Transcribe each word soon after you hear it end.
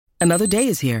Another day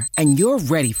is here, and you're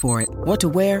ready for it. What to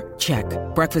wear? Check.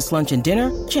 Breakfast, lunch, and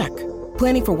dinner? Check.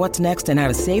 Planning for what's next and how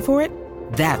to save for it?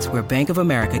 That's where Bank of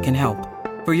America can help.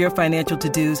 For your financial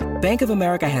to-dos, Bank of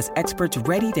America has experts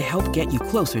ready to help get you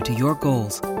closer to your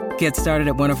goals. Get started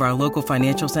at one of our local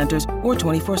financial centers or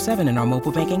 24/7 in our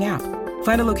mobile banking app.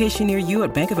 Find a location near you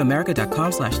at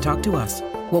bankofamerica.com/talktous.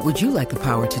 What would you like the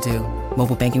power to do?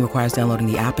 Mobile banking requires downloading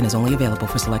the app and is only available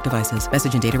for select devices.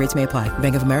 Message and data rates may apply.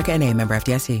 Bank of America N.A., member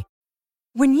FDIC.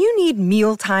 When you need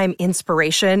mealtime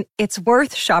inspiration, it's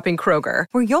worth shopping Kroger,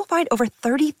 where you'll find over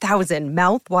 30,000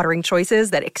 mouth-watering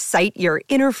choices that excite your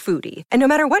inner foodie. And no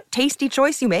matter what tasty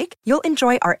choice you make, you'll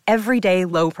enjoy our everyday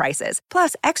low prices,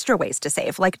 plus extra ways to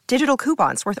save, like digital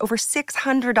coupons worth over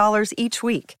 $600 each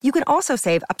week. You can also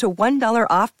save up to $1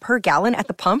 off per gallon at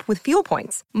the pump with fuel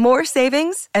points. More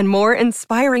savings and more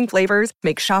inspiring flavors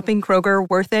make shopping Kroger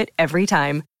worth it every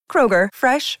time. Kroger,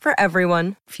 fresh for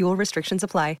everyone. Fuel restrictions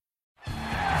apply.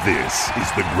 This is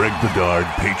the Greg Bedard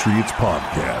Patriots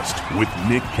Podcast with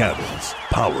Nick Cattles,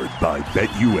 powered by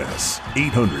BetUS,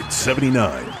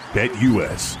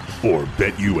 800-79-BET-US, or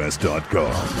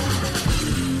BetUS.com.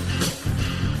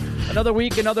 Another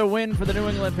week, another win for the New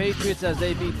England Patriots as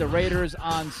they beat the Raiders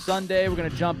on Sunday. We're going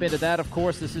to jump into that, of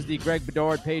course. This is the Greg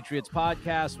Bedard Patriots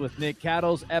Podcast with Nick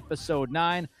Cattles, Episode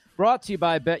 9, brought to you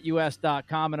by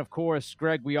BetUS.com. And, of course,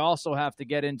 Greg, we also have to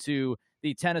get into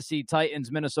the Tennessee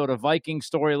Titans, Minnesota Vikings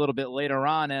story a little bit later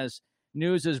on, as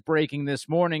news is breaking this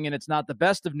morning, and it's not the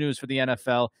best of news for the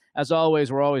NFL. As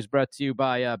always, we're always brought to you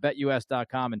by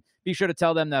BetUS.com, and be sure to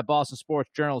tell them that Boston Sports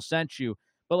Journal sent you.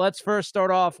 But let's first start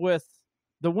off with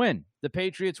the win. The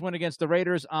Patriots win against the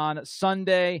Raiders on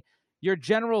Sunday. Your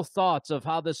general thoughts of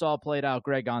how this all played out,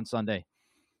 Greg, on Sunday?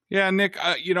 Yeah, Nick,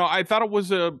 I thought it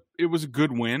was a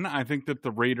good win. I think that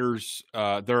the Raiders,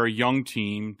 they're a young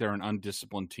team. They're an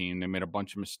undisciplined team. They made a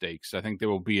bunch of mistakes. I think they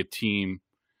will be a team,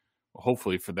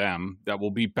 hopefully for them, that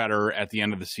will be better at the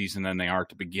end of the season than they are at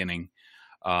the beginning.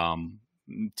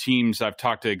 Teams, I've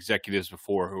talked to executives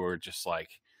before who are just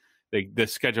like, the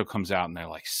schedule comes out and they're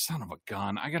like, son of a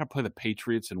gun, I got to play the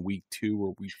Patriots in week 2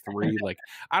 or week 3. Like,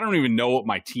 I don't even know what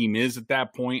my team is at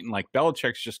that point. And like,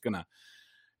 Belichick's just going to,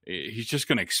 he's just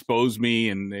going to expose me.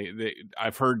 And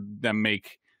I've heard them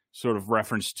make sort of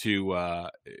reference to,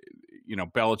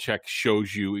 Belichick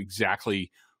shows you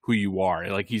exactly who you are.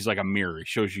 Like, he's like a mirror. He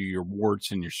shows you your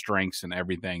warts and your strengths and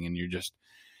everything, and you're just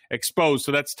exposed.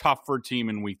 So that's tough for a team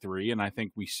in week 3. And I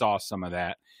think we saw some of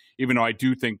that, even though I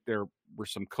do think there were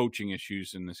some coaching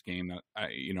issues in this game that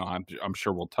I'm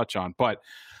sure we'll touch on. But,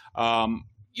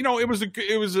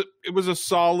 it was a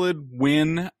solid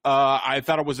win. I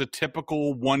thought it was a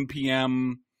typical 1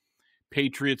 p.m.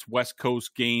 Patriots West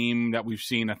Coast game that we've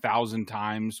seen 1,000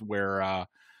 times, where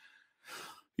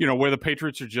the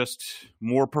Patriots are just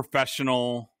more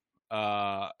professional,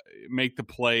 make the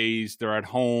plays. They're at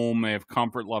home. They have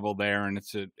comfort level there, and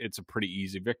it's a pretty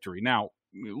easy victory. Now,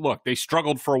 look, they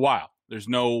struggled for a while. There's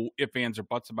no ifs, ands, or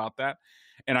buts about that.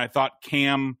 And I thought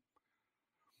Cam.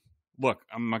 Look,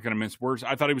 I'm not going to mince words.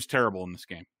 I thought he was terrible in this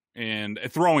game and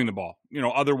throwing the ball.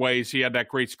 Other ways, he had that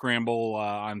great scramble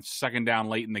on second down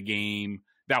late in the game.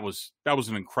 That was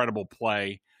an incredible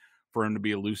play for him to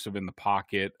be elusive in the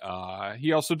pocket.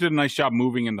 He also did a nice job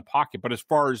moving in the pocket. But as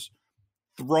far as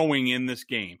throwing in this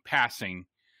game, passing,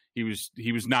 he was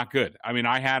not good. I mean,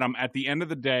 I had him at the end of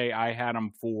the day. I had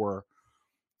him for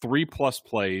 3+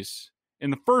 plays in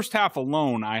the first half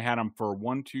alone. I had him for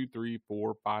 1, 2, 3,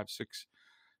 4, 5, 6.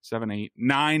 7, 8,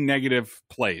 9 negative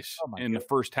plays in the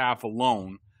first half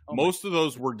alone. Most of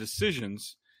those were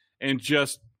decisions, and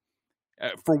just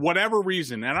for whatever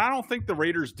reason. And I don't think the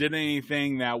Raiders did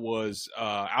anything that was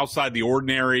outside the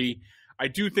ordinary. I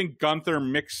do think Gunther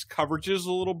mixed coverages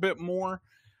a little bit more.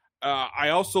 I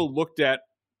also looked at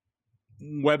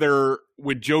whether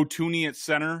with Joe Tooney at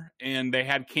center and they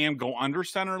had Cam go under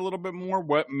center a little bit more,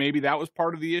 maybe that was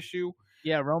part of the issue.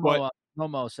 Yeah, Romo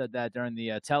said that during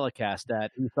the telecast,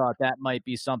 that he thought that might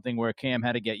be something where Cam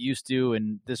had to get used to,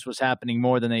 and this was happening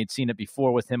more than they'd seen it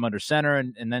before with him under center,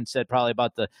 and then said probably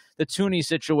about the Tooney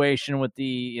situation with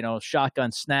the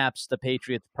shotgun snaps. The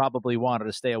Patriots probably wanted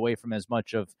to stay away from as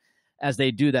much of as they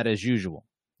do that as usual.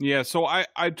 Yeah, so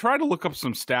I tried to look up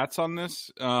some stats on this.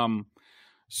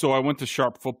 So I went to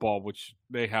Sharp Football, which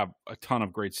they have a ton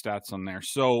of great stats on there.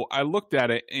 So I looked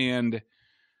at it, and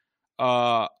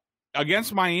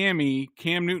against Miami,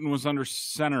 Cam Newton was under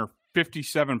center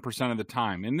 57% of the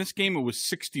time. In this game, it was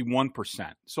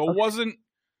 61%. So it wasn't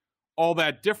all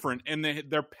that different. And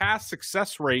their pass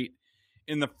success rate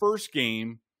in the first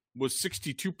game was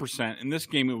 62%. In this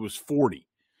game, it was 40%.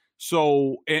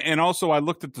 So, and also I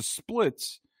looked at the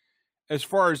splits as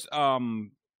far as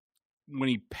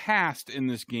passed in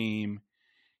this game,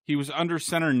 he was under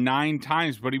center 9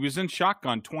 times, but he was in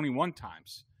shotgun 21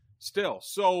 times still.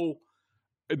 So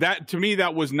that, to me,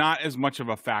 that was not as much of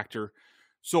a factor.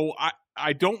 So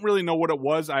I don't really know what it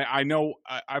was. I know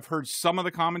I've heard some of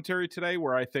the commentary today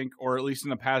where I think, or at least in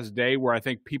the past day, where I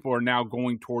think people are now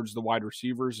going towards the wide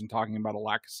receivers and talking about a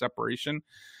lack of separation.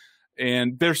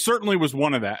 And there certainly was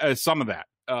some of that.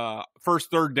 First,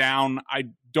 third down, I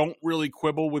don't really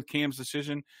quibble with Cam's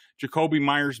decision. Jacoby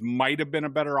Myers might have been a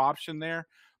better option there.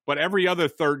 But every other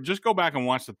third, just go back and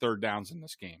watch the third downs in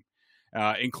this game,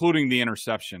 including the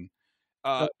interception.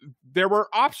 There were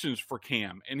options for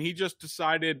Cam, and he just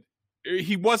decided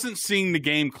he wasn't seeing the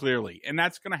game clearly, and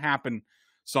that's going to happen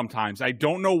sometimes. I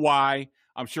don't know why.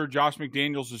 I'm sure Josh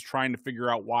McDaniels is trying to figure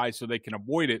out why so they can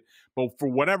avoid it, but for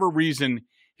whatever reason,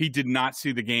 he did not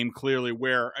see the game clearly,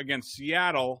 where against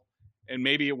Seattle, and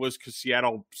maybe it was because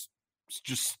Seattle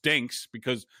just stinks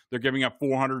because they're giving up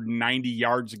 490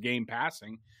 yards a game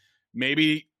passing.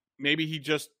 Maybe he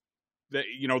just,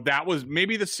 that was,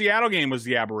 maybe the Seattle game was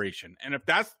the aberration. And if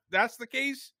that's the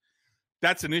case,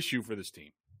 that's an issue for this team.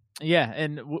 Yeah,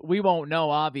 and we won't know,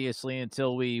 obviously,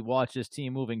 until we watch this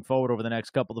team moving forward over the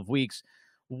next couple of weeks,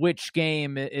 which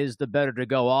game is the better to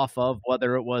go off of,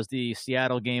 whether it was the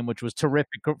Seattle game, which was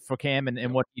terrific for Cam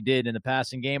and what he did in the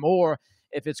passing game, or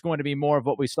if it's going to be more of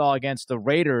what we saw against the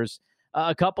Raiders.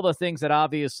 A couple of things that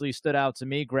obviously stood out to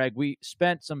me, Greg. We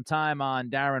spent some time on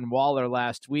Darren Waller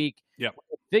last week. Yep.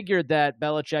 Figured that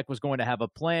Belichick was going to have a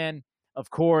plan. Of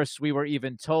course, we were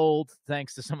even told,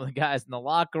 thanks to some of the guys in the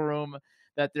locker room,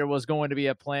 that there was going to be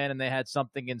a plan and they had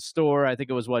something in store. I think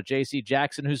it was, J.C.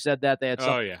 Jackson who said that. They had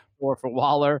something in store for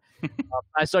Waller.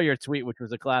 I saw your tweet, which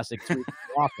was a classic tweet.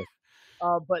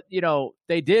 But,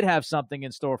 they did have something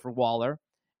in store for Waller,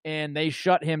 and they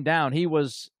shut him down. He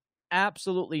was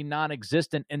absolutely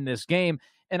non-existent in this game.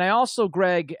 And I also,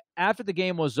 Greg, after the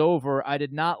game was over, I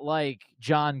did not like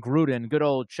John Gruden, good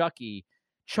old Chucky,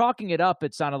 chalking it up.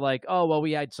 It sounded like, oh, well,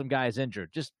 we had some guys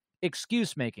injured. Just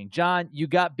excuse making. John, you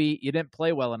got beat. You didn't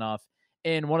play well enough.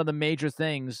 And one of the major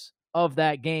things of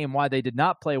that game, why they did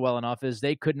not play well enough, is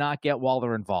they could not get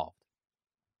Waller involved.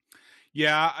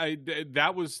 Yeah,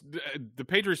 the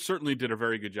Patriots certainly did a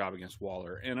very good job against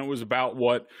Waller. And it was about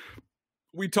what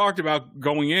we talked about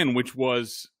going in, which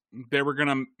was they were going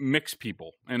to mix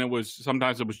people. And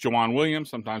sometimes it was Jawan Williams,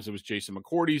 sometimes it was Jason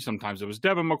McCourty, sometimes it was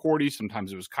Devin McCourty,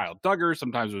 sometimes it was Kyle Duggar,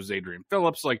 sometimes it was Adrian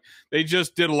Phillips. Like, they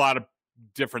just did a lot of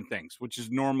different things, which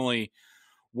is normally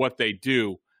what they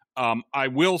do. I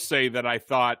will say that I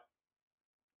thought,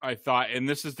 and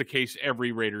this is the case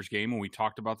every Raiders game, and we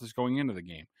talked about this going into the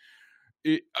game,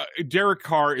 Derek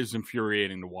Carr is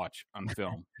infuriating to watch on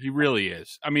film. He really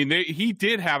is. I mean, he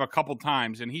did have a couple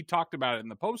times, and he talked about it in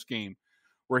the post game,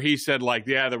 where he said, like,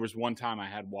 yeah, there was one time I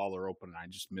had Waller open and I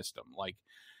just missed him. Like,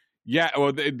 yeah,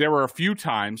 well, there were a few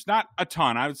times, not a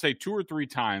ton, I would say 2 or 3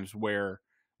 times where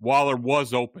Waller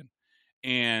was open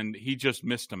and he just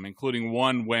missed him, including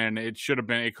one when it could have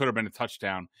been a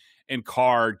touchdown, and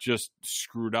Carr just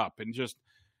screwed up. And just,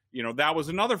 that was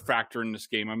another factor in this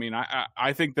game. I mean,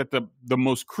 I think that the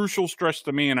most crucial stretch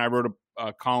to me, and I wrote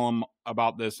a column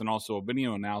about this and also a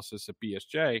video analysis at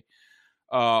BSJ,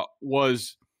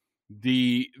 was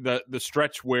the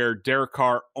stretch where Derek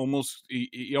Carr almost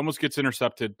gets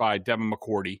intercepted by Devin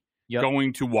McCourty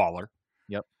going to Waller.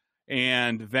 Yep.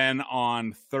 And then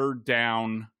on third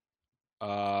down,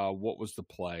 what was the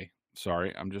play?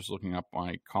 Sorry, I'm just looking up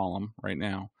my column right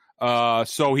now.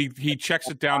 So he checks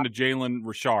it down to Jalen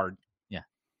Richard. Yeah.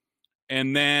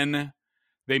 And then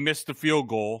they missed the field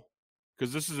goal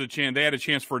because this is a chance. They had a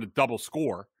chance for a double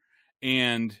score,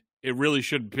 and it really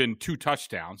should have been 2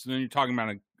 touchdowns. And then you're talking about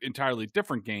an entirely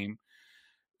different game.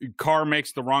 Carr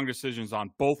makes the wrong decisions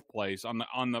on both plays on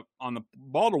the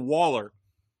ball to Waller.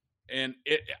 And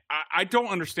I don't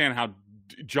understand how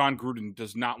John Gruden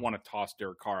does not want to toss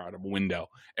Derek Carr out of a window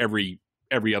every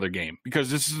other game,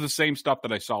 because this is the same stuff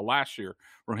that I saw last year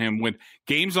from him. With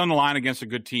games on the line against a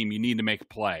good team, you need to make a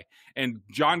play. And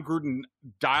John Gruden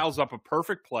dials up a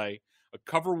perfect play, a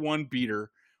cover 1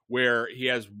 beater, where he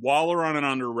has Waller on an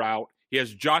under route. He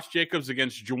has Josh Jacobs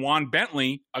against Juwan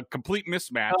Bentley, a complete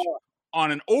mismatch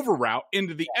on an over route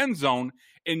into the end zone.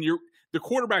 And the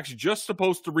quarterback's just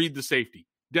supposed to read the safety,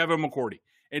 Devin McCourty.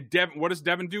 And what does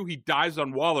Devin do? He dives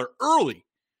on Waller early.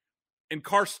 And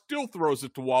Carr still throws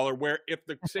it to Waller, where if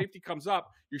the safety comes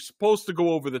up, you're supposed to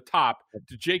go over the top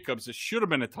to Jacobs. It should have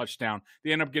been a touchdown.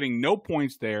 They end up getting no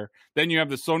points there. Then you have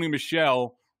the Sony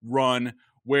Michel run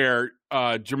where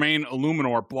Jermaine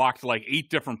Illuminor blocked like 8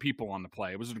 different people on the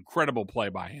play. It was an incredible play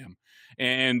by him.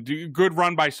 And good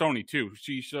run by Sony, too.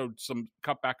 She showed some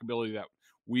cutback ability that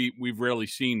we've rarely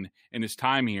seen in his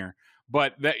time here.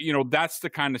 But that, you know, that's the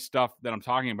kind of stuff that I'm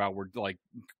talking about where, like,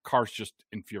 Carr's just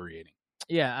infuriating.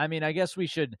 Yeah, I mean, I guess we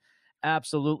should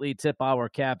absolutely tip our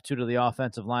cap to the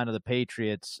offensive line of the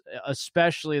Patriots,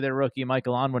 especially their rookie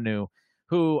Michael Onwenu,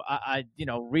 who I you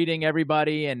know, reading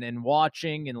everybody and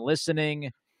watching and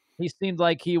listening, he seemed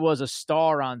like he was a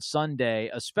star on Sunday,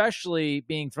 especially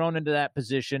being thrown into that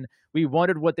position. We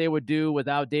wondered what they would do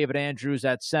without David Andrews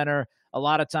at center. A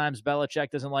lot of times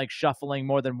Belichick doesn't like shuffling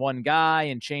more than one guy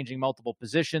and changing multiple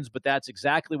positions, but that's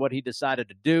exactly what he decided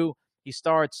to do. He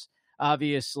starts,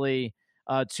 obviously,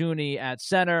 Tooney at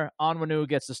center. Onwenu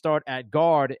gets to start at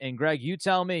guard. And, Greg, you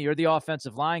tell me, you're the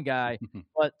offensive line guy,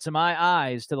 but to my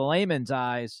eyes, to the layman's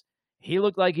eyes, he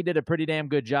looked like he did a pretty damn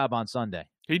good job on Sunday.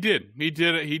 He did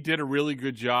a really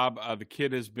good job. The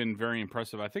kid has been very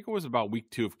impressive. I think it was about week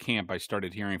 2 of camp I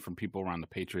started hearing from people around the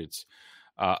Patriots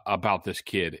about this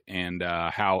kid and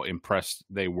how impressed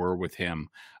they were with him.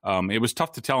 It was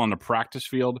tough to tell on the practice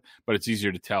field, but it's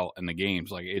easier to tell in the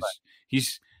games. Like,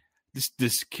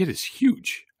 this kid is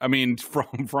huge. I mean,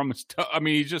 from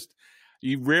his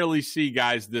you rarely see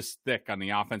guys this thick on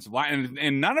the offensive line,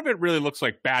 and none of it really looks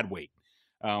like bad weight.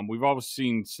 We've always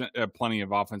seen plenty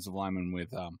of offensive linemen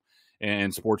with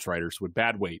and sports writers with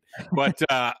bad weight, but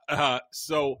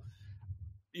so,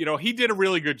 you know, he did a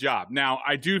really good job. Now,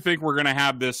 I do think we're going to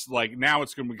have this, like, now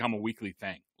it's going to become a weekly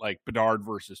thing, like Bedard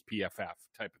versus PFF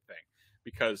type of thing,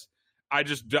 because I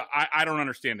don't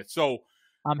understand it. So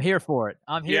I'm here for it.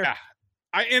 I'm here. Yeah.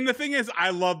 And the thing is,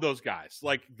 I love those guys.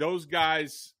 Like, those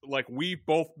guys, like, we've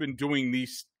both been doing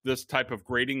this type of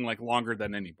grading, like, longer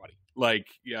than anybody. Like,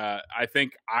 I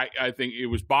think it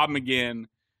was Bob McGinn,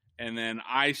 and then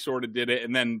I sort of did it,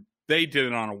 and then they did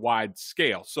it on a wide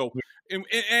scale. So,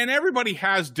 and everybody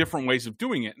has different ways of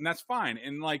doing it, and that's fine.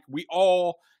 And, like, we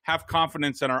all have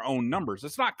confidence in our own numbers.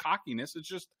 It's not cockiness. It's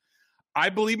just, I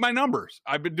believe my numbers.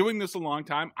 I've been doing this a long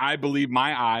time. I believe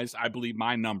my eyes. I believe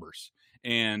my numbers.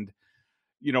 And,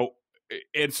 you know,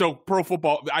 and so Pro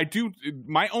Football,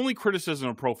 my only criticism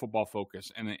of Pro Football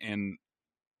Focus, and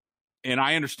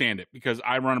I understand it because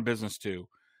I run a business too,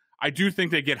 I do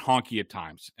think they get honky at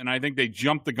times, and I think they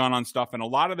jump the gun on stuff, and a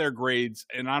lot of their grades,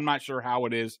 and I'm not sure how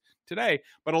it is today,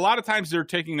 but a lot of times they're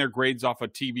taking their grades off a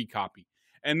TV copy,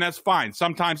 and that's fine.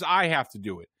 Sometimes I have to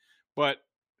do it,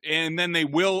 and then they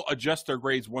will adjust their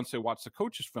grades once they watch the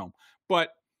coach's film. But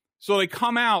so they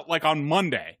come out like on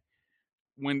Monday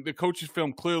when the coach's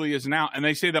film clearly isn't out, and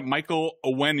they say that Michael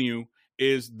Onwenu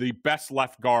is the best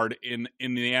left guard in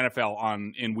the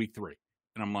NFL in week 3.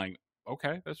 And I'm like,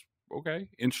 okay, that's okay,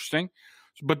 interesting.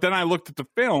 But then I looked at the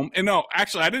film, and no,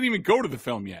 actually, I didn't even go to the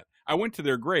film yet. I went to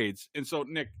their grades. And so,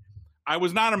 Nick, I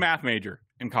was not a math major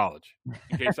in college,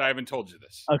 in case I haven't told you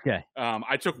this. Okay.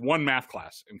 I took one math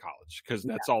class in college because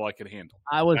that's all I could handle.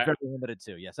 I was very limited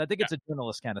too. Yes, I think it's a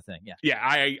journalist kind of thing. Yeah. Yeah.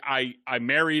 I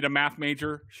married a math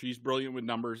major. She's brilliant with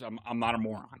numbers. I'm not a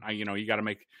moron. You got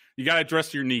to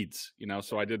address your needs. You know,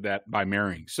 so I did that by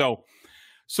marrying. So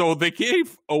they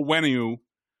gave Onwenu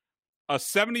a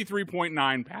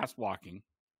 73.9 pass blocking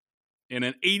and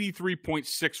an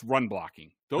 83.6 run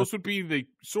blocking. Those would be the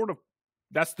sort of,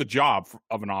 that's the job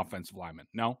of an offensive lineman.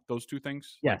 No, those two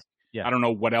things? Yes. Yeah. I don't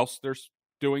know what else they're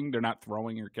doing. They're not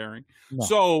throwing or carrying. No.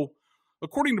 So,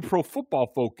 according to Pro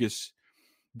Football Focus,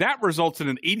 that results in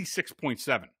an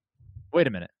 86.7. Wait a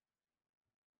minute.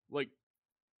 Like,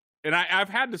 and I've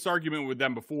had this argument with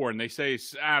them before, and they say,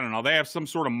 I don't know, they have some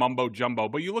sort of mumbo jumbo.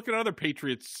 But you look at other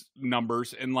Patriots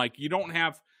numbers, and, like, you don't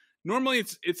have – normally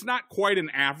it's not quite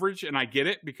an average, and I get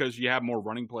it because you have more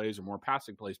running plays or more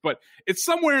passing plays. But it's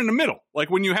somewhere in the middle. Like,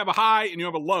 when you have a high and you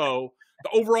have a low, the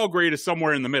overall grade is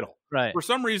somewhere in the middle. Right. For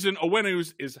some reason,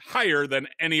 Onwenu's is higher than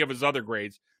any of his other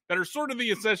grades that are sort of the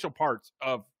essential parts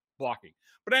of blocking.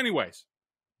 But anyways,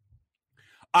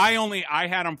 I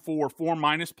had him for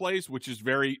 4- plays, which is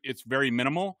very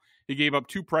minimal. He gave up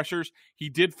 2 pressures. He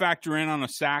did factor in on a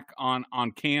sack on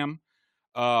Cam.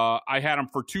 I had him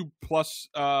for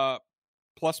 2+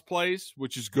 plays,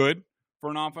 which is good for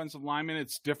an offensive lineman.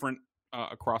 It's different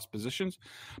across positions,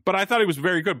 but I thought he was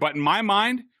very good. But in my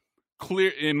mind,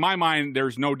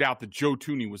 there's no doubt that Joe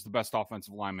Tooney was the best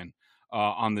offensive lineman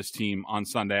on this team on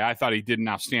Sunday. I thought he did an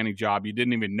outstanding job. You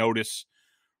didn't even notice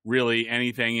really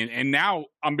anything. And now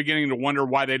I'm beginning to wonder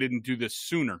why they didn't do this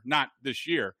sooner, not this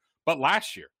year, but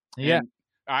last year. Yeah. And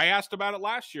I asked about it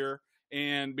last year,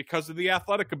 and because of the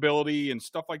athletic ability and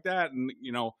stuff like that, and,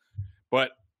 you know,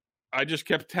 but I just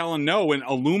kept telling no. And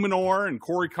Illuminor and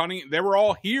Corey Cunningham, they were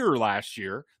all here last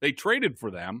year. They traded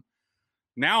for them.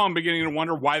 Now I'm beginning to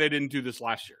wonder why they didn't do this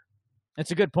last year.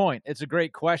 It's a good point. It's a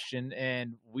great question,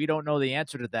 and we don't know the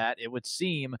answer to that. It would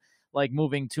seem like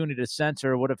moving Tooney to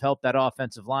center would have helped that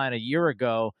offensive line a year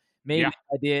ago. Maybe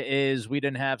the idea is we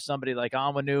didn't have somebody like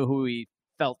Amanu who we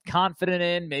felt confident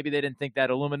in. Maybe they didn't think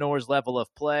that Illuminor's level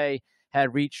of play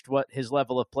had reached what his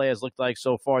level of play has looked like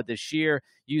so far this year.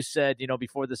 You said,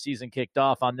 before the season kicked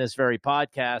off on this very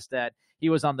podcast that he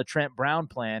was on the Trent Brown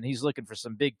plan. He's looking for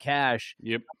some big cash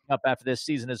up after this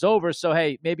season is over. So,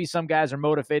 hey, maybe some guys are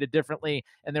motivated differently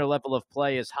and their level of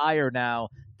play is higher now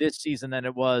this season than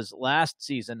it was last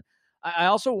season. I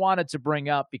also wanted to bring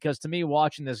up, because to me,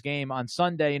 watching this game on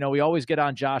Sunday, we always get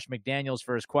on Josh McDaniels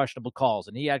for his questionable calls,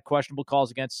 and he had questionable calls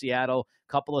against Seattle,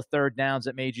 a couple of third downs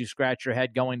that made you scratch your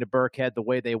head going to Burkhead, the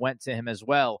way they went to him as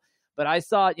well. But I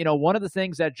thought, one of the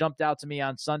things that jumped out to me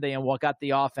on Sunday and what got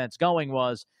the offense going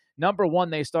was, number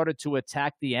one, they started to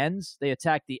attack the ends. They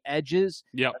attacked the edges,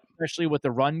 especially with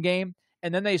the run game.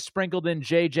 And then they sprinkled in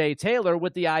J.J. Taylor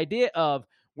with the idea of,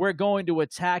 we're going to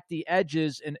attack the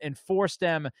edges and force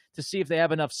them to see if they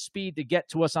have enough speed to get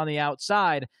to us on the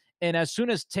outside. And as soon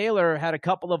as Taylor had a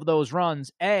couple of those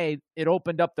runs, A, it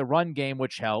opened up the run game,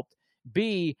 which helped.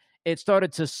 B, it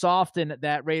started to soften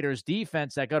that Raiders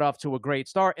defense that got off to a great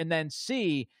start. And then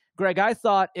C, Greg, I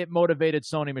thought it motivated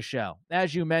Sony Michel.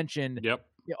 As you mentioned,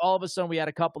 all of a sudden we had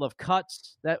a couple of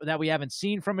cuts that we haven't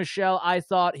seen from Michel. I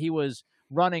thought he was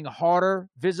running harder,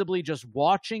 visibly just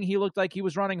watching. He looked like he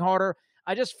was running harder.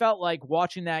 I just felt like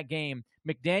watching that game,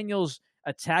 McDaniels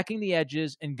attacking the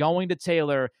edges and going to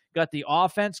Taylor, got the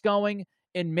offense going,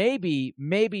 and maybe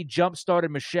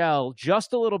jump-started Michel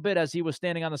just a little bit as he was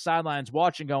standing on the sidelines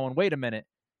watching, going, wait a minute,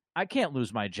 I can't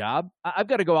lose my job. I've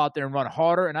got to go out there and run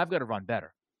harder, and I've got to run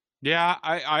better. Yeah,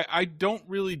 I don't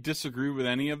really disagree with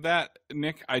any of that,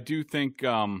 Nick. I do think,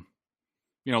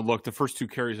 look, the first two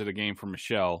carries of the game for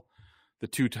Michel, the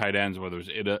two tight ends, whether it's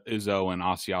Izzo and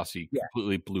Asiasi,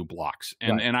 completely blew blocks.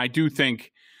 And I do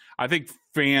think,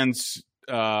 fans,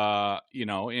 not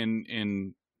that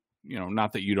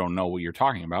you don't know what you're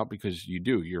talking about, because you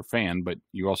do, you're a fan, but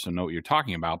you also know what you're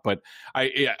talking about. But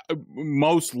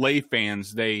most lay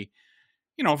fans, they,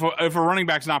 if a running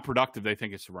back's not productive, they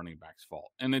think it's the running back's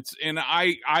fault.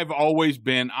 I've always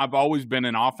been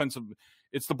an offensive.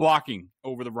 It's the blocking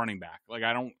over the running back. Like,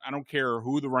 I don't care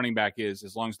who the running back is,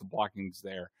 as long as the blocking's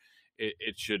there,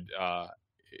 it should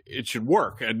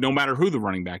work, no matter who the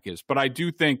running back is. But I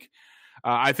do think,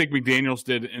 I think McDaniels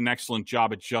did an excellent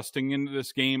job adjusting into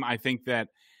this game. I think that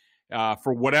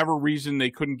for whatever reason they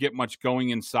couldn't get much going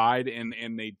inside,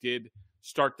 and they did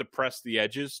start to press the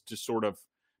edges to sort of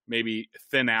maybe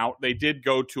thin out. They did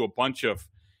go to a bunch of,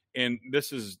 and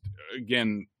this is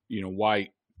again, why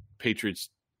Patriots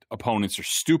opponents are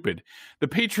stupid. The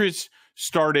Patriots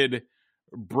started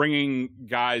bringing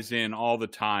guys in all the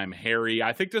time. Harry,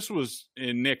 I think this was,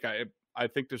 and Nick, I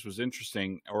think this was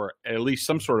interesting, or at least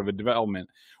some sort of a development.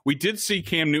 We did see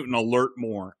Cam Newton alert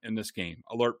more in this game,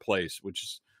 alert plays, which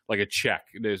is like a check.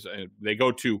 They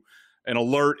go to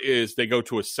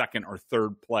a second or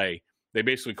third play. They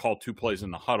basically call two plays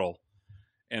in the huddle.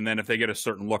 And then if they get a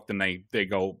certain look, then they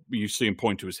go, you see him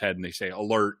point to his head and they say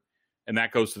alert. And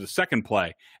that goes to the second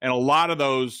play. And a lot of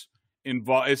those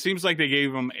involve, it seems like they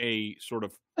gave him a sort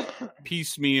of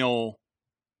piecemeal,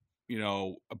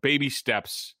 baby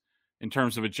steps in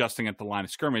terms of adjusting at the line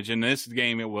of scrimmage. In this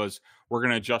game, it was, we're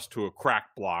going to adjust to a crack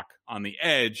block on the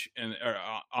edge and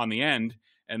on the end,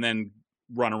 and then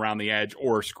run around the edge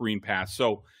or a screen pass.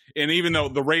 So, and even though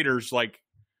the Raiders,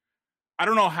 I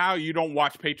don't know how you don't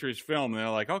watch Patriots film. And they're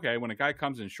like, okay, when a guy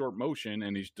comes in short motion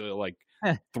and he's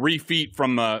 3 feet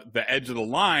from the edge of the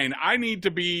line, I need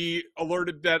to be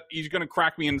alerted that he's going to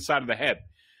crack me in the side of the head.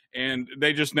 And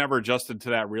they just never adjusted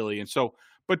to that, really. And so,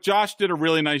 but Josh did a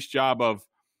really nice job of,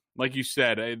 like you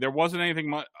said, there wasn't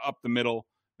anything up the middle.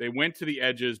 They went to the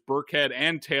edges. Burkhead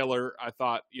and Taylor, I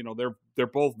thought, they're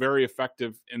both very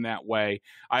effective in that way.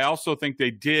 I also think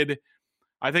they did.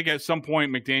 I think at some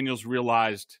point McDaniels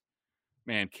realized,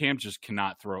 man, Cam just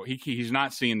cannot throw. He's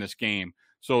not seeing this game.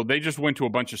 So they just went to a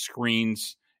bunch of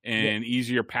screens and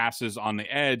easier passes on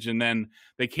the edge. And then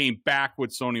they came back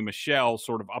with Sony Michel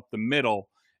sort of up the middle.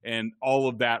 And all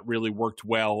of that really worked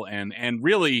well and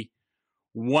really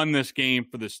won this game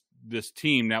for this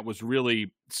team that was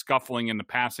really scuffling in the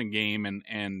passing game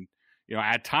and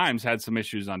at times had some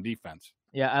issues on defense.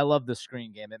 Yeah, I love the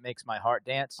screen game. It makes my heart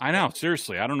dance. I know,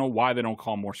 seriously. I don't know why they don't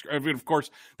call more screen. I mean, of course,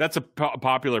 that's a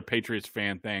popular Patriots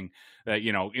fan thing that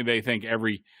they think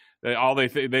every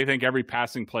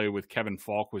passing play with Kevin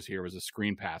Falk was here was a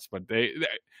screen pass. But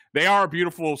they are a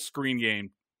beautiful screen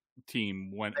game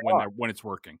team when it's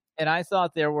working. And I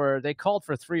thought they called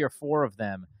for 3 or 4 of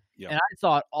them. Yep. And I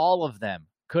thought all of them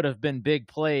could have been big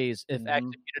plays if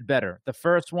executed better. The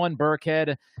first one,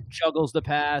 Burkhead juggles the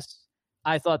pass.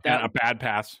 I thought that a bad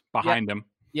pass behind him.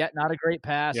 Yeah, not a great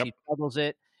pass. Yep. He juggles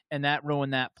it, and that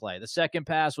ruined that play. The second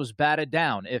pass was batted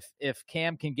down. If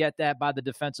Cam can get that by the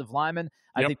defensive lineman,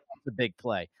 I think that's a big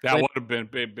play. That would have been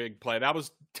a big play. That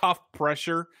was tough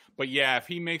pressure, but yeah, if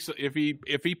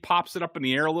he pops it up in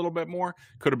the air a little bit more,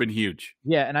 could have been huge.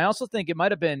 Yeah, and I also think it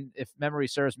might have been, if memory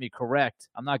serves me correct,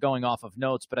 I'm not going off of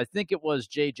notes, but I think it was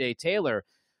J.J. Taylor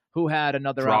who had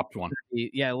another dropped one.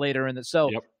 Yeah, later in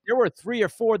the there were 3 or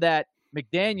 4 that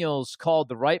McDaniels called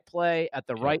the right play at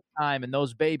the right time, and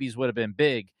those babies would have been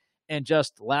big, and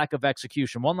just lack of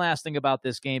execution. One last thing about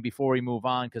this game before we move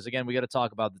on, because, again, we got to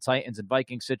talk about the Titans and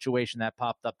Vikings situation that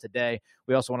popped up today.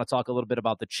 We also want to talk a little bit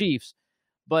about the Chiefs.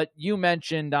 But you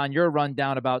mentioned on your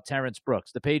rundown about Terrence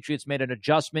Brooks. The Patriots made an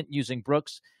adjustment using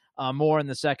Brooks more in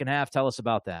the second half. Tell us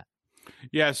about that.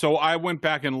 Yeah, so I went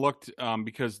back and looked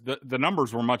because the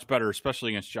numbers were much better,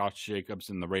 especially against Josh Jacobs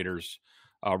and the Raiders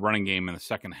running game in the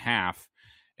second half.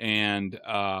 And,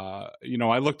 I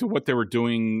looked at what they were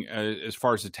doing as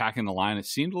far as attacking the line. It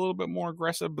seemed a little bit more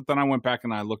aggressive, but then I went back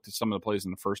and I looked at some of the plays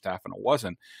in the first half, and it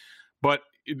wasn't. But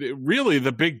really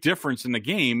the big difference in the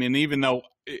game, and even though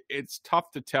it's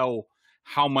tough to tell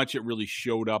how much it really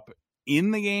showed up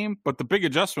in the game, but the big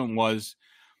adjustment was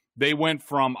they went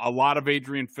from a lot of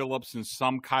Adrian Phillips and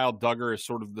some Kyle Duggar as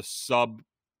sort of the sub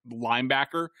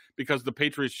linebacker, because the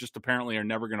Patriots just apparently are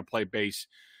never going to play base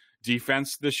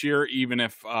defense this year, even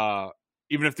if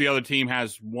the other team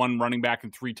has 1 running back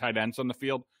and 3 tight ends on the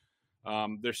field.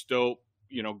 They're still,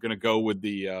 going to go with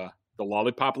the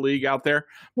lollipop league out there,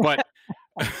 but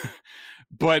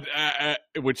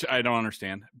which I don't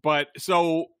understand. But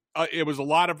so it was a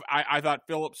lot of, I thought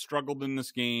Phillips struggled in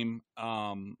this game.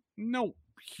 No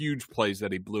huge plays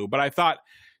that he blew, but I thought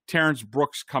Terrence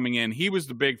Brooks coming in, he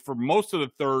was for most of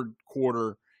the third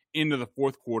quarter into the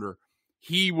fourth quarter.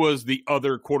 He was the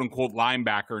other quote-unquote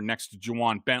linebacker next to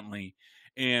Juwan Bentley,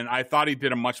 and I thought he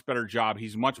did a much better job.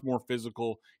 He's much more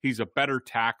physical. He's a better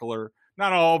tackler.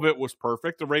 Not all of it was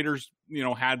perfect. The Raiders,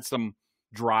 had some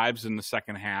drives in the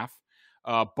second half,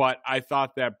 but I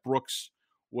thought that Brooks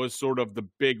was sort of the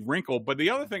big wrinkle. But the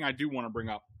other thing I do want to bring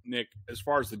up, Nick, as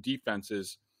far as the defense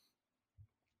is,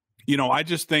 I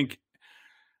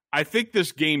think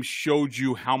this game showed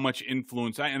you how much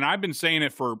influence, and I've been saying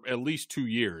it for at least 2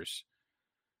 years,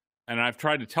 and I've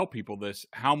tried to tell people this,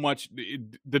 how much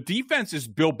the defense is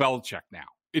Bill Belichick now.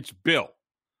 It's Bill.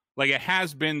 Like it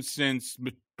has been since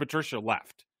Patricia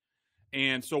left.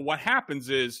 And so what happens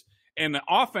is, and the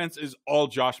offense is all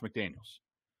Josh McDaniels.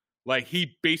 Like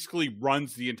he basically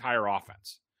runs the entire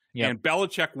offense. Yep. And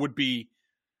Belichick would be,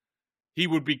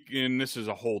 and this is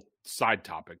a whole side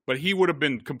topic, but he would have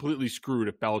been completely screwed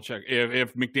if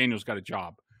McDaniels got a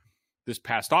job this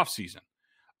past offseason.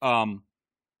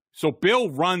 So Bill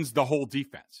runs the whole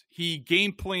defense. He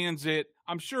game plans it.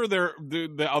 I'm sure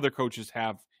the other coaches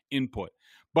have input,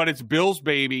 but it's Bill's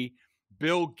baby.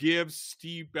 Bill gives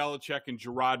Steve Belichick and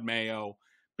Gerard Mayo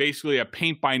basically a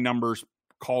paint-by-numbers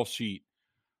call sheet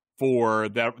for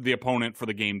the opponent for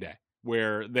the game day,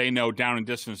 where they know down and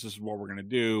distance, this is what we're going to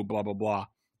do, blah, blah, blah.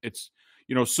 It's,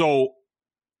 so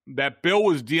that Bill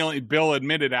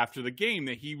admitted after the game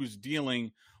that he was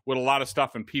dealing with a lot of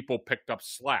stuff and people picked up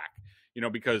slack,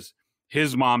 because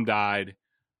his mom died.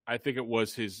 I think it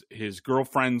was his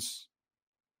girlfriend's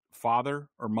father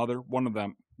or mother, one of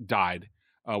them died,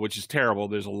 which is terrible.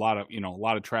 There's a lot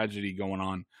of tragedy going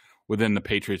on within the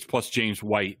Patriots, plus James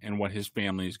White and what his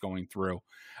family is going through.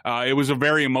 It was a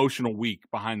very emotional week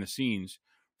behind the scenes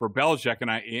for Belichick,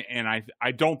 and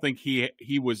I don't think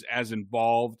he was as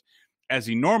involved as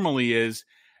he normally is.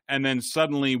 And then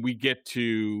suddenly we get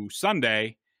to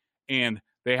Sunday, and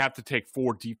they have to take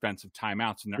 4 defensive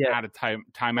timeouts, and they're out of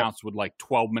timeouts with like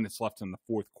 12 minutes left in the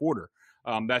fourth quarter.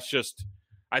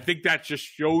 I think that just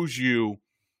shows you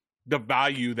the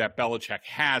value that Belichick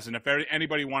has. And if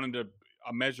anybody wanted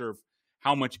a measure of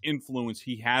how much influence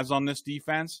he has on this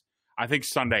defense, I think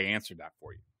Sunday answered that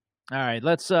for you. All right,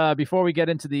 let's before we get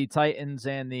into the Titans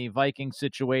and the Vikings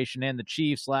situation and the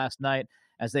Chiefs last night,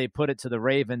 as they put it to the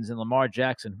Ravens and Lamar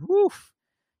Jackson,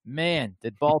 man,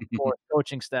 did Baltimore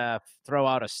coaching staff throw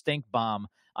out a stink bomb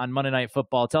on Monday Night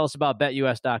Football. Tell us about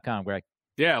BetUS.com, Greg.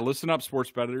 Yeah, listen up, sports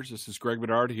bettors. This is Greg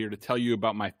Bedard here to tell you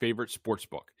about my favorite sports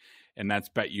book, and that's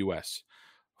BetUS.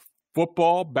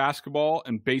 Football, basketball,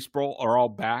 and baseball are all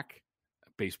back.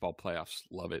 Baseball playoffs,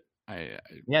 love it. I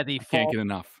can't get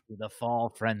enough. The fall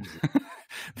frenzy.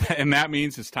 And that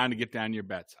means it's time to get down your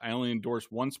bets. I only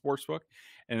endorse one sports book,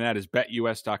 and that is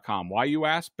BetUS.com. Why, you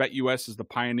ask? BetUS is the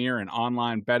pioneer in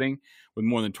online betting with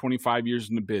more than 25 years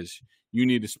in the biz. You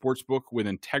need a sports book with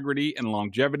integrity and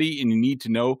longevity, and you need to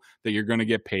know that you're going to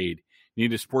get paid. You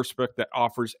need a sports book that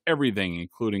offers everything,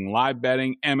 including live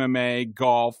betting, MMA,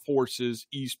 golf, horses,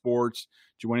 esports.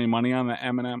 Did you win any money on the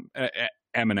MMA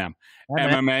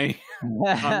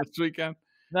on this weekend?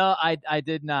 No, I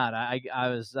did not. I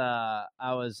was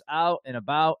out and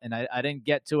about, and I didn't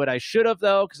get to it. I should have,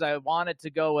 though, because I wanted to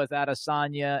go with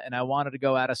Adesanya, and I wanted to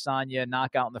go Adesanya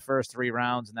knockout in the first 3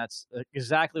 rounds, and that's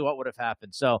exactly what would have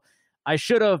happened. So I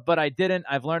should have, but I didn't.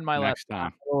 I've learned my lesson.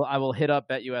 Time. I will hit up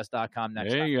betus.com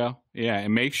next time. There you go. Yeah,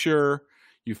 and make sure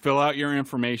you fill out your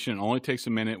information. It only takes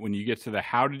a minute. When you get to the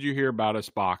How Did You Hear About Us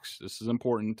box, this is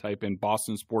important. Type in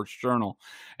Boston Sports Journal,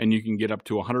 and you can get up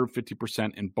to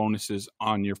 150% in bonuses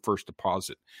on your first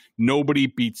deposit. Nobody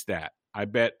beats that. I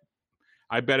bet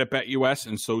at BetUS,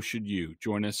 and so should you.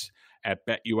 Join us at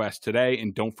BetUS today,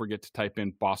 and don't forget to type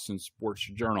in Boston Sports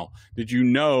Journal. Did you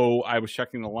know, I was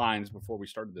checking the lines before we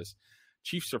started this,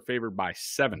 Chiefs are favored by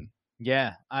 7.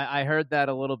 Yeah, I heard that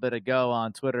a little bit ago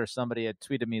on Twitter. Somebody had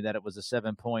tweeted me that it was a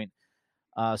 7-point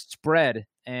spread,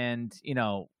 and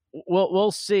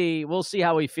we'll see. We'll see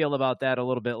how we feel about that a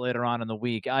little bit later on in the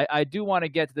week. I do want to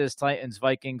get to this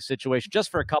Titans-Vikings situation just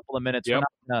for a couple of minutes. Yep.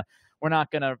 We're not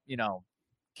gonna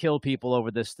kill people over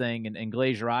this thing and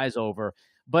glaze your eyes over,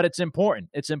 but it's important.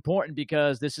 It's important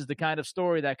because this is the kind of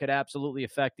story that could absolutely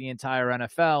affect the entire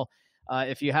NFL.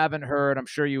 If you haven't heard, I'm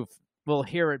sure will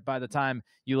hear it by the time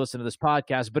you listen to this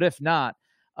podcast. But if not,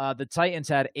 the Titans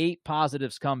had 8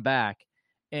 positives come back.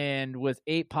 And with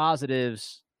 8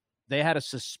 positives, they had to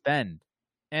suspend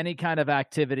any kind of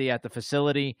activity at the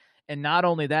facility. And not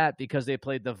only that, because they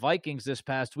played the Vikings this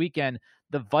past weekend,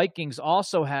 the Vikings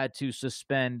also had to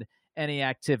suspend any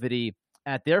activity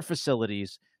at their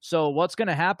facilities. So what's going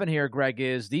to happen here, Greg,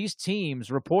 is these teams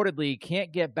reportedly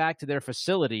can't get back to their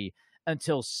facility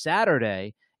until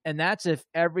Saturday. And that's if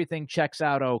everything checks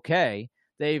out okay.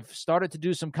 They've started to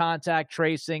do some contact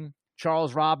tracing.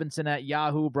 Charles Robinson at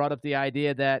Yahoo brought up the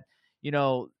idea that,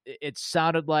 it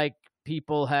sounded like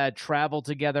people had traveled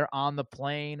together on the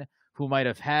plane who might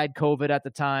have had COVID at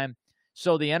the time.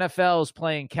 So the NFL is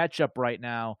playing catch up right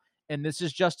now. And this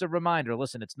is just a reminder.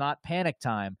 Listen, it's not panic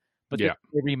time, but a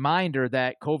reminder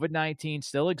that COVID-19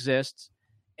 still exists.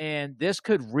 And this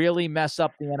could really mess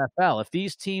up the NFL. If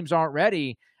these teams aren't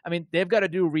ready, they've got to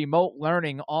do remote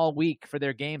learning all week for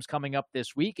their games coming up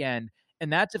this weekend.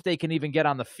 And that's if they can even get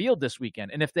on the field this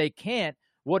weekend. And if they can't,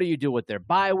 what do you do with their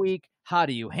bye week? How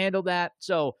do you handle that?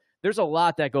 So there's a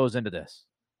lot that goes into this.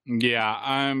 Yeah,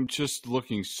 I'm just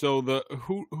looking. So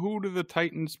who do the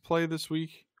Titans play this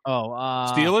week?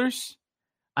 Steelers?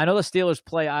 I know the Steelers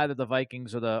play either the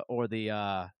Vikings or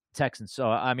the Texans. So,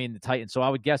 the Titans. So I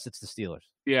would guess it's the Steelers.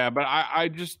 Yeah, but I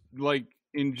just,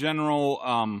 in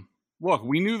general, look,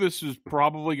 we knew this was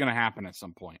probably going to happen at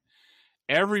some point.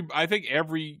 I think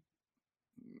every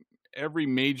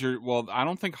major, well, I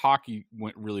don't think hockey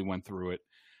really went through it.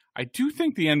 I do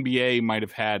think the NBA might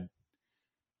have had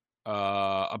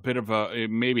a bit of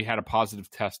maybe had a positive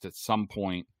test at some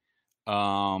point.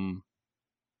 And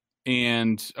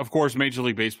of course, Major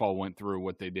League Baseball went through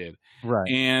what they did. Right.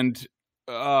 And,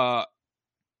 the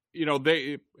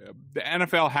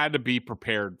NFL had to be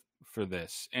prepared for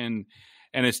this. And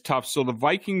it's tough. So the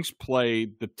Vikings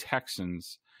played the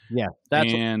Texans. Yeah.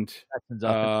 That's Texans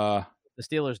up. The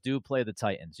Steelers do play the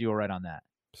Titans. You were right on that.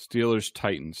 Steelers,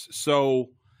 Titans. So,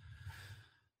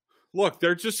 look,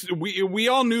 they're just we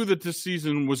all knew that this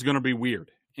season was going to be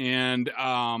weird, and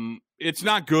it's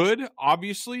not good.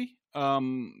 Obviously,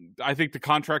 I think the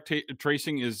contract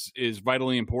tracing is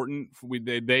vitally important.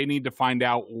 They need to find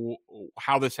out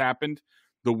how this happened,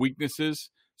 the weaknesses,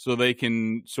 so they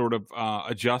can sort of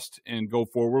adjust and go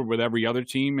forward with every other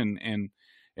team and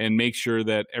make sure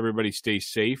that everybody stays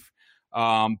safe.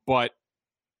 But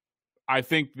I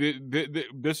think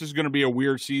this is going to be a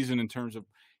weird season in terms of,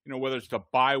 whether it's the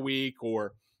bye week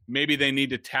or maybe they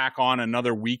need to tack on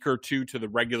another week or two to the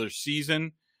regular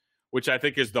season, which I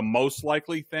think is the most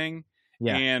likely thing.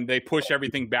 Yeah. And they push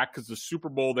everything back because the Super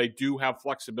Bowl, they do have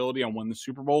flexibility on when the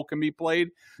Super Bowl can be played.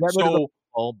 Blow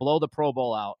the Pro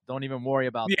Bowl out. Don't even worry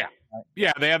about that. Right?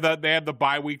 Yeah, they have the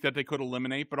bye week that they could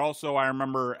eliminate. But also I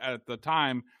remember at the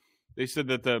time, they said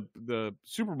that the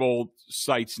Super Bowl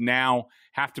sites now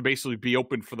have to basically be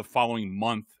open for the following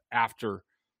month after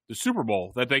the Super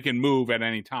Bowl, that they can move at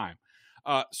any time.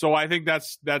 So I think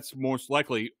that's most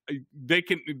likely. They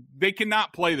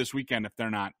cannot play this weekend if they're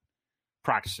not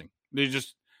practicing.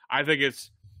 I think it's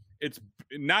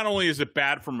not only is it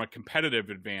bad from a competitive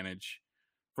advantage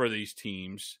for these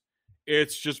teams,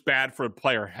 it's just bad for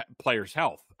players'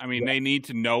 health. They need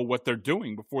to know what they're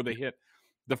doing before they hit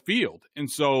the field. And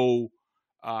so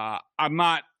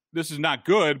This is not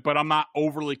good, but I'm not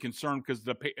overly concerned because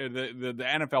the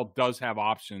NFL does have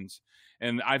options,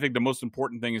 and I think the most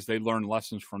important thing is they learn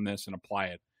lessons from this and apply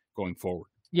it going forward.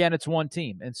 Yeah, and it's one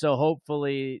team, and so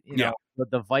hopefully,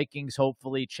 the Vikings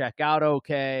hopefully check out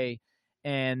okay.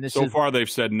 And so far they've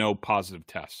said no positive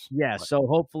tests. Yeah, right. So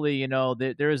hopefully,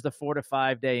 there is the 4 to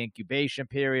 5 day incubation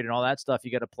period and all that stuff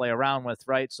you got to play around with,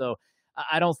 right? So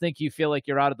I don't think you feel like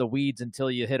you're out of the weeds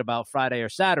until you hit about Friday or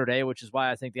Saturday, which is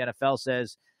why I think the NFL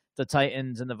says the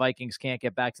Titans and the Vikings can't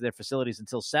get back to their facilities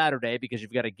until Saturday, because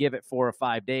you've got to give it 4 or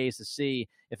 5 days to see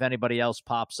if anybody else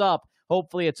pops up.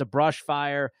 Hopefully it's a brush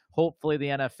fire. Hopefully the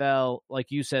NFL,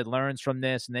 like you said, learns from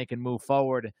this and they can move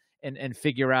forward and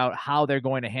figure out how they're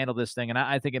going to handle this thing. And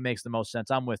I think it makes the most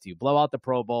sense. I'm with you. Blow out the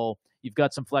Pro Bowl. You've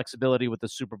got some flexibility with the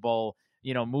Super Bowl.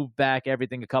 Move back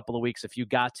everything a couple of weeks if you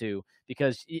got to,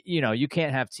 because, you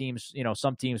can't have teams,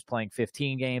 some teams playing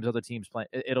 15 games, other teams playing,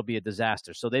 it'll be a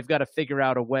disaster. So they've got to figure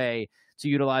out a way to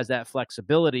utilize that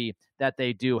flexibility that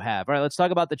they do have. All right, let's talk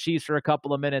about the Chiefs for a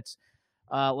couple of minutes.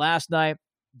 Last night,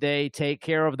 they take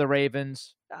care of the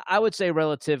Ravens. I would say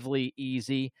relatively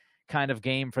easy kind of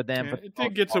game for them. Yeah, it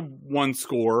did get to one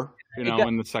score, in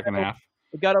the second half.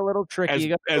 It got a little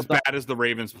tricky. As bad as the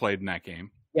Ravens played in that game.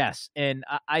 Yes, and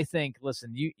I think,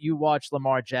 listen, you watch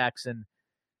Lamar Jackson,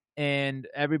 and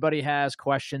everybody has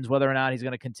questions whether or not he's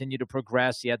going to continue to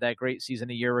progress. He had that great season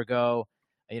a year ago.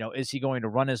 Is he going to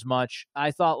run as much?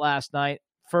 I thought last night,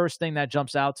 first thing that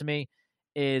jumps out to me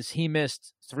is he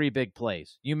missed 3 big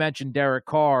plays. You mentioned Derek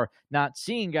Carr not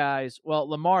seeing guys. Well,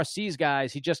 Lamar sees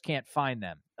guys. He just can't find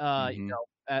them,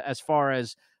 as far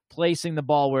as placing the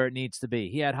ball where it needs to be.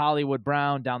 He had Hollywood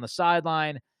Brown down the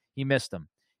sideline. He missed him.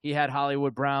 He had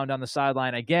Hollywood Brown down the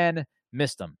sideline again,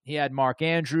 missed him. He had Mark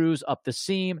Andrews up the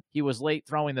seam. He was late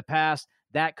throwing the pass.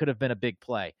 That could have been a big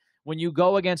play. When you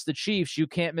go against the Chiefs, you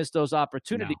can't miss those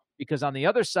opportunities because on the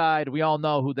other side, we all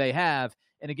know who they have.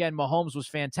 And again, Mahomes was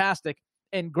fantastic.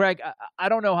 And Greg, I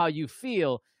don't know how you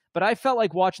feel, but I felt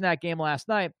like watching that game last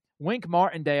night, Wink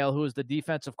Martindale, who is the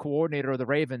defensive coordinator of the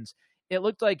Ravens, it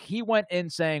looked like he went in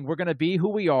saying, we're going to be who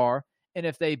we are. And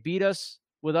if they beat us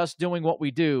with us doing what we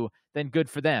do, then good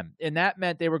for them. And that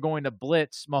meant they were going to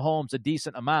blitz Mahomes a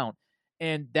decent amount.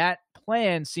 And that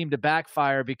plan seemed to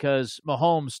backfire because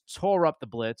Mahomes tore up the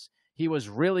blitz. He was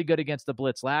really good against the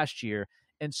blitz last year.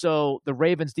 And so the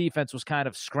Ravens defense was kind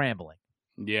of scrambling.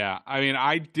 Yeah. I mean,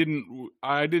 I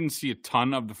didn't see a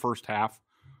ton of the first half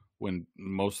when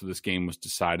most of this game was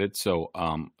decided. So,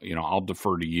 I'll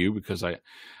defer to you because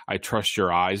I trust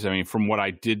your eyes. I mean, from what I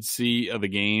did see of the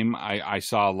game, I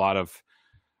saw a lot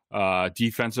of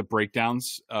defensive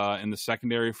breakdowns in the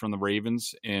secondary from the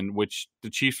Ravens, in which the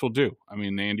Chiefs will do. I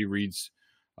mean, Andy Reid's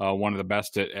one of the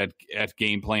best at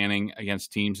game planning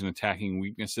against teams and attacking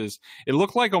weaknesses. It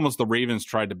looked like almost the Ravens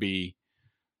tried to be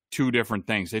 2 different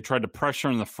things. They tried to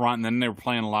pressure in the front, and then they were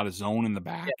playing a lot of zone in the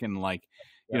back, and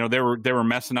they were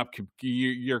messing up.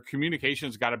 Your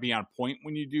communication's got to be on point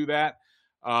when you do that.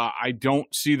 I don't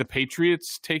see the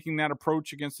Patriots taking that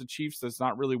approach against the Chiefs. That's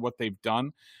not really what they've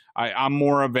done. I'm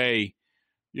more of a,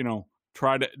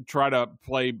 try to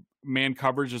play man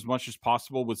coverage as much as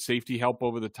possible with safety help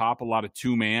over the top, a lot of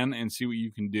 2-man, and see what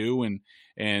you can do. And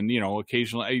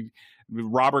occasionally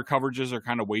robber coverages are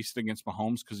kind of wasted against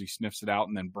Mahomes because he sniffs it out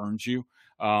and then burns you.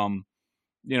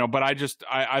 But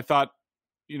I thought,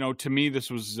 to me, this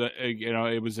was,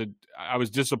 I was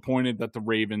disappointed that the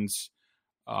Ravens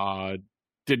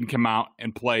didn't come out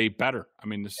and play better. I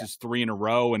mean, this is 3 in a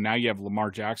row, and now you have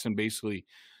Lamar Jackson basically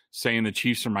saying the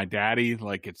Chiefs are my daddy.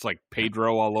 Like, it's like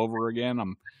Pedro all over again.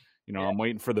 I'm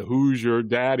waiting for the "Who's your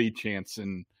daddy" chants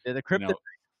and the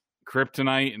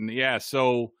kryptonite. And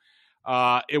so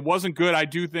it wasn't good. I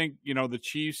do think, the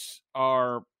Chiefs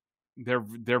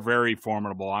they're very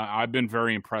formidable. I've been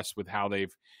very impressed with how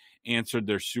they've answered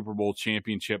their Super Bowl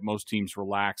championship. Most teams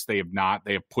relaxed. They have not.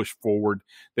 They have pushed forward.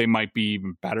 They might be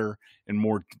even better and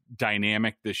more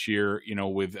dynamic this year,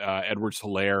 with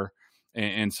Edwards-Helaire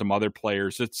and some other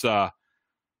players. It's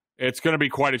going to be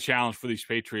quite a challenge for these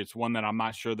Patriots, one that I'm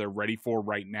not sure they're ready for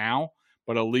right now,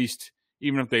 but at least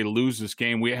even if they lose this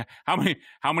game, how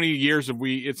many years have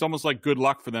we, it's almost like good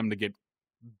luck for them to get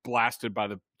blasted by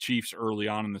the Chiefs early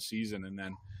on in the season, and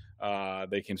then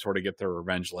they can sort of get their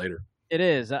revenge later. It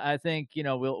is. I think,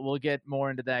 we'll get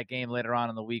more into that game later on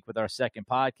in the week with our second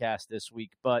podcast this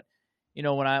week. But,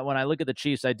 when I look at the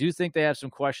Chiefs, I do think they have some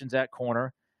questions at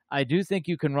corner. I do think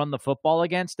you can run the football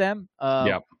against them.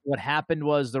 What happened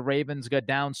was the Ravens got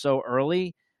down so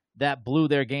early that blew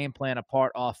their game plan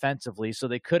apart offensively. So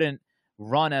they couldn't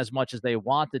run as much as they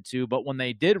wanted to. But when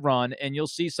they did run, and you'll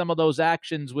see some of those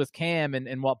actions with Cam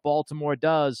and what Baltimore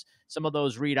does, some of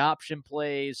those read option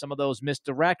plays, some of those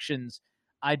misdirections,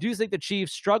 I do think the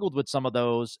Chiefs struggled with some of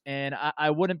those. And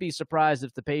I wouldn't be surprised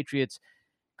if the Patriots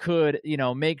could,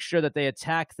 make sure that they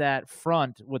attack that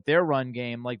front with their run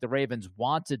game like the Ravens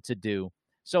wanted to do.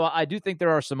 So I do think there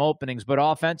are some openings, but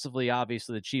offensively,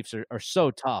 obviously, the Chiefs are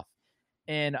so tough.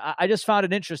 And I just found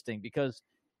it interesting because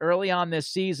early on this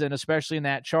season, especially in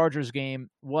that Chargers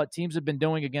game, what teams have been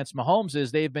doing against Mahomes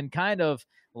is they've been kind of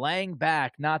laying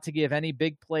back not to give any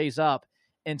big plays up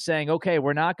and saying, okay,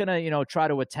 we're not going to, try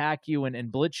to attack you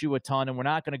and blitz you a ton, and we're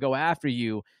not going to go after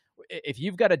you. If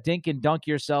you've got to dink and dunk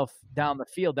yourself down the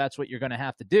field, that's what you're going to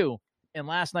have to do. And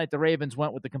last night, the Ravens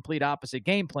went with the complete opposite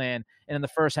game plan, and in the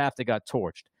first half, they got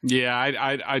torched. Yeah,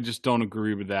 I just don't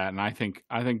agree with that. And I think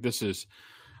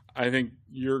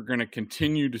you're going to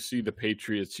continue to see the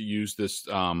Patriots use this,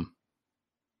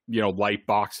 light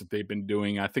box that they've been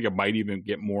doing. I think it might even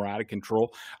get more out of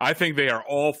control. I think they are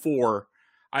all for.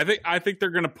 I think they're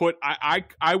going to put.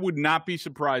 I would not be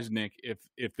surprised, Nick,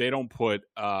 if they don't put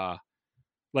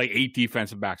like 8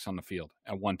 defensive backs on the field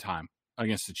at one time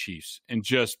against the Chiefs and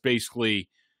just basically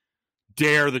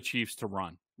dare the Chiefs to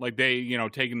run. Like they,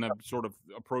 taking the sort of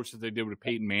approach that they did with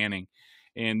Peyton Manning.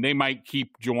 And they might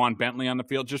keep Juwan Bentley on the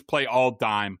field, just play all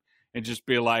dime and just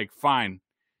be like, fine,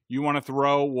 you want to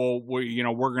throw? Well,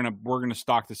 we're gonna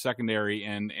stock the secondary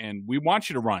and we want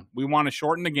you to run. We want to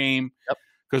shorten the game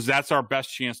because that's our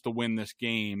best chance to win this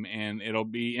game. And it'll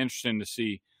be interesting to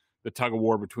see the tug of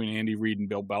war between Andy Reid and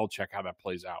Bill Belichick, how that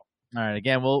plays out. All right.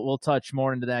 Again, we'll touch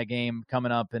more into that game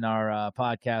coming up in our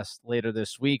podcast later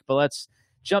this week. But let's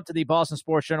jump to the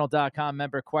BostonSportsJournal.com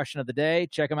member question of the day.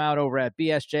 Check them out over at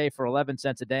BSJ for 11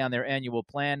 cents a day on their annual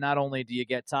plan. Not only do you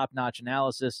get top-notch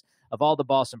analysis of all the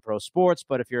Boston pro sports,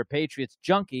 but if you're a Patriots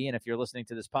junkie, and if you're listening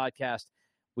to this podcast,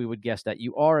 we would guess that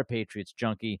you are a Patriots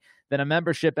junkie, then a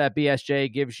membership at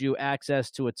BSJ gives you access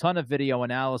to a ton of video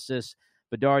analysis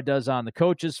Bedard does on the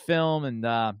coach's film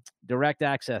and direct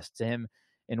access to him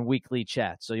in weekly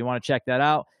chats. So you want to check that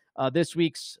out. This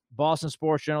week's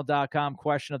BostonSportsJournal.com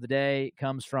question of the day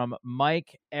comes from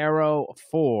Mike Arrow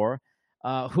 4.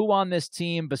 Who on this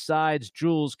team besides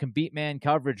Jules can beat man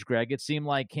coverage, Greg? It seemed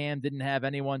like Cam didn't have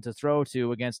anyone to throw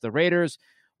to against the Raiders.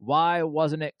 Why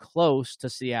wasn't it close to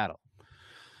Seattle?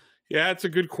 Yeah, it's a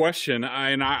good question.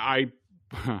 I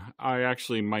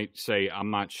actually might say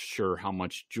I'm not sure how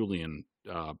much Julian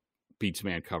beats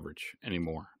man coverage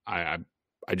anymore. I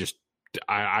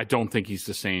don't think he's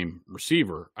the same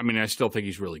receiver. I mean, I still think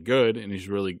he's really good and he's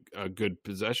really a good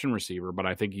possession receiver, but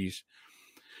I think he's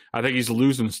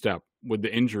losing a step with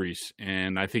the injuries,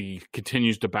 and I think he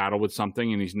continues to battle with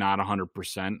something and he's not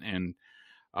 100%. And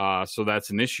so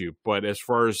that's an issue. But as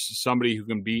far as somebody who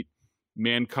can beat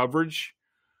man coverage,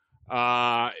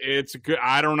 it's good.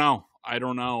 I don't know.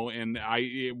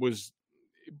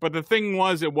 But the thing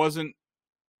was, it wasn't.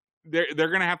 They're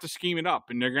going to have to scheme it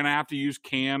up, and they're going to have to use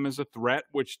Cam as a threat,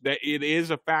 which it is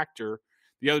a factor.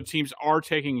 The other teams are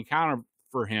taking account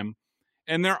for him,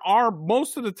 and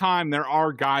most of the time there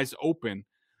are guys open.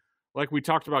 Like we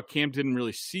talked about, Cam didn't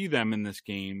really see them in this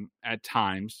game at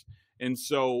times, and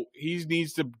so he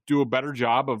needs to do a better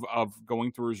job of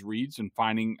going through his reads and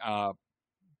finding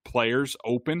players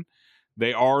open.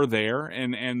 They are there,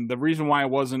 and the reason why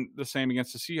it wasn't the same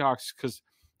against the Seahawks is because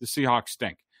the Seahawks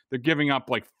stink. They're giving up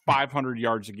like 500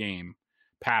 yards a game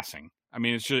passing. I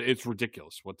mean, it's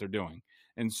ridiculous what they're doing.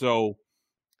 And so,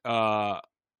 I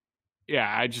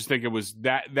just think it was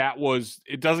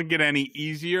it doesn't get any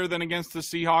easier than against the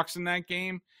Seahawks in that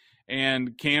game.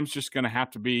 And Cam's just going to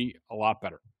have to be a lot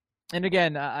better. And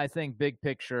again, I think big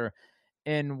picture,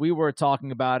 and we were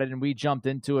talking about it and we jumped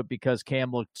into it because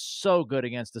Cam looked so good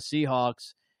against the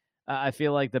Seahawks. I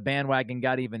feel like the bandwagon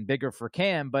got even bigger for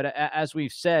Cam. But as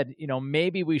we've said,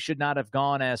 maybe we should not have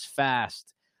gone as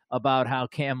fast about how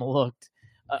Cam looked.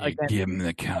 Give him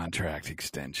the contract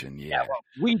extension. Yeah, well,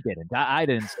 we didn't. I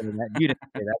didn't say that. You didn't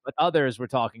say that. But others were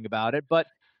talking about it. But,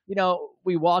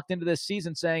 we walked into this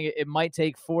season saying it might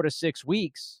take 4 to 6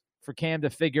 weeks for Cam to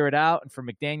figure it out and for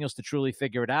McDaniels to truly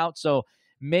figure it out. So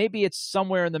maybe it's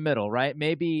somewhere in the middle, right?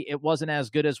 Maybe it wasn't as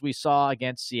good as we saw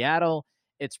against Seattle.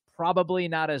 It's probably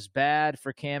not as bad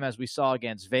for Cam as we saw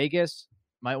against Vegas.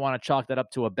 Might want to chalk that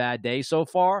up to a bad day so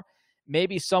far.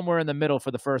 Maybe somewhere in the middle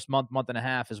for the first month and a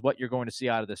half is what you're going to see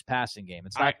out of this passing game.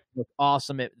 It's not going to look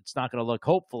awesome. It's not going to look,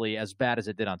 hopefully, as bad as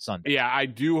it did on Sunday. Yeah, I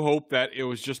do hope that it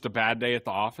was just a bad day at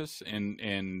the office,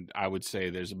 and I would say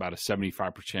there's about a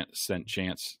 75%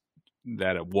 chance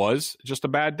that it was just a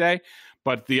bad day.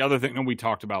 But the other thing that we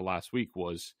talked about last week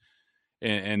was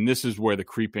and this is where the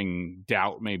creeping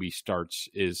doubt maybe starts,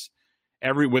 is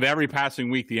with every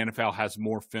passing week, the NFL has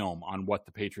more film on what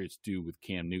the Patriots do with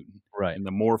Cam Newton. Right. And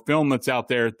the more film that's out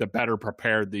there, the better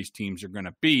prepared these teams are going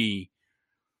to be.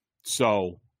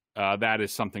 So that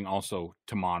is something also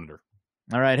to monitor.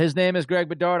 All right. His name is Greg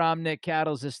Bedard. I'm Nick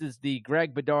Cattles. This is the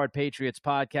Greg Bedard Patriots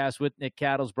Podcast with Nick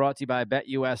Cattles, brought to you by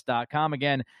BetUS.com.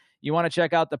 Again, you want to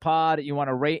check out the pod, you want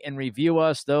to rate and review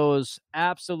us. Those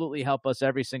absolutely help us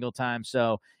every single time.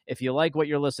 So if you like what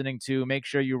you're listening to, make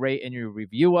sure you rate and you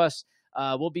review us.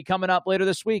 We'll be coming up later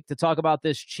this week to talk about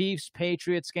this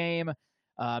Chiefs-Patriots game.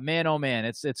 Man, oh man,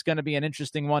 it's going to be an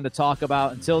interesting one to talk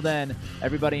about. Until then,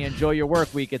 everybody enjoy your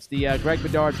work week. It's the Greg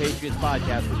Bedard Patriots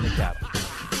Podcast with Nick Cattles.